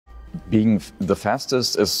Being the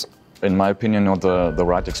fastest is, in my opinion, not the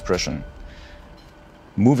right expression.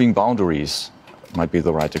 Moving boundaries might be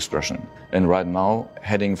the right expression. And right now,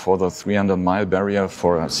 heading for the 300-mile barrier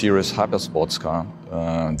for a serious hypersports car,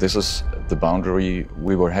 this is the boundary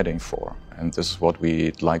we were heading for. And this is what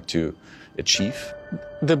we'd like to achieve.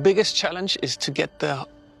 The biggest challenge is to get the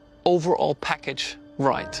overall package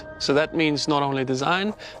right. So that means not only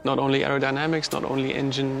design, not only aerodynamics, not only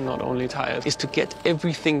engine, not only tires, is to get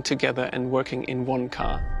everything together and working in one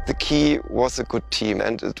car. The key was a good team,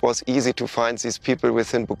 and it was easy to find these people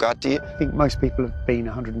within Bugatti. I think most people have been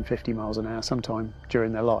 150 miles an hour sometime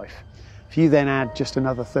during their life. If you then add just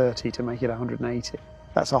another 30 to make it 180,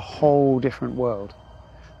 that's a whole different world.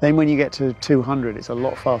 Then when you get to 200, it's a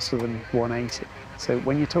lot faster than 180. So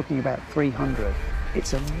when you're talking about 300,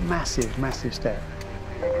 it's a massive, massive step.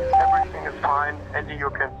 Everything is fine, and you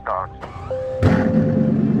can start.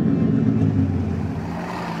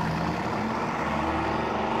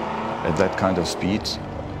 At that kind of speed,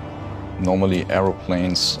 normally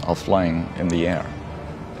aeroplanes are flying in the air.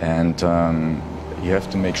 And you have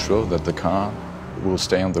to make sure that the car will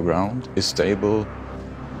stay on the ground, is stable,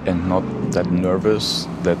 and not that nervous,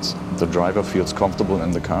 that the driver feels comfortable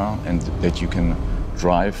in the car, and that you can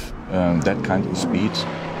drive that kind of speed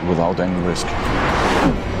without any risk.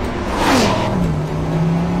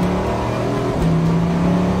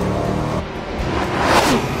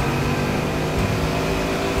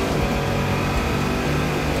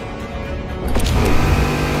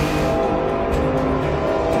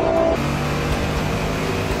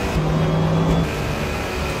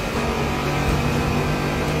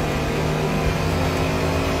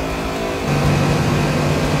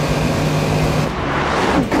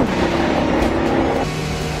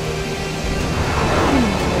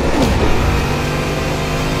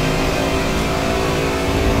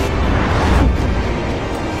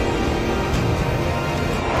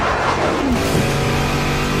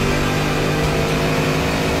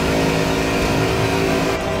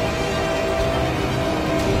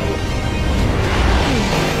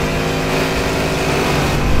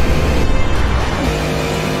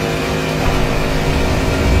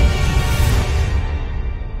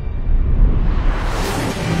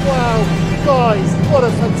 Guys, what a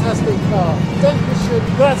fantastic car. Dankeschön,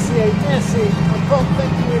 grazie, merci. I can't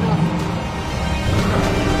thank you enough.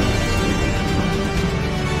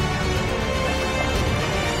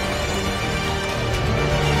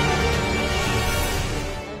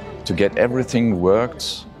 To get everything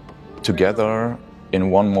worked together in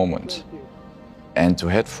one moment. And to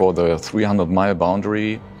head for the 300-mile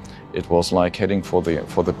boundary, it was like heading for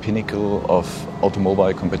the pinnacle of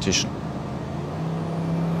automobile competition.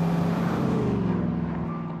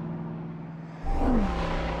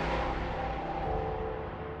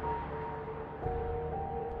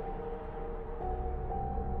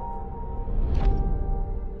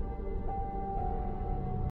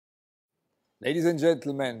 Ladies and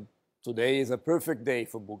gentlemen, today is a perfect day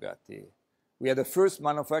for Bugatti. We are the first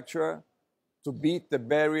manufacturer to beat the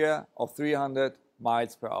barrier of 300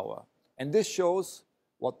 miles per hour. And this shows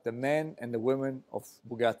what the men and the women of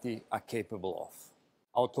Bugatti are capable of.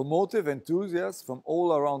 Automotive enthusiasts from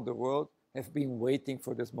all around the world have been waiting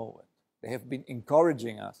for this moment. They have been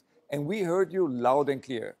encouraging us, and we heard you loud and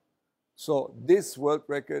clear. So this world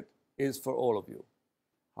record is for all of you.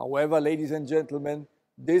 However, ladies and gentlemen,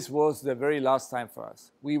 this was the very last time for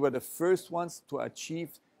us. We were the first ones to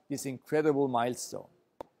achieve this incredible milestone.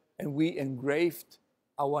 And we engraved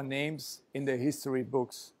our names in the history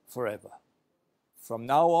books forever. From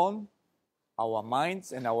now on, our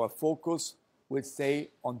minds and our focus will stay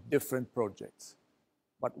on different projects.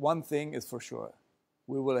 But one thing is for sure,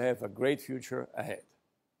 we will have a great future ahead.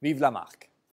 Vive la marque!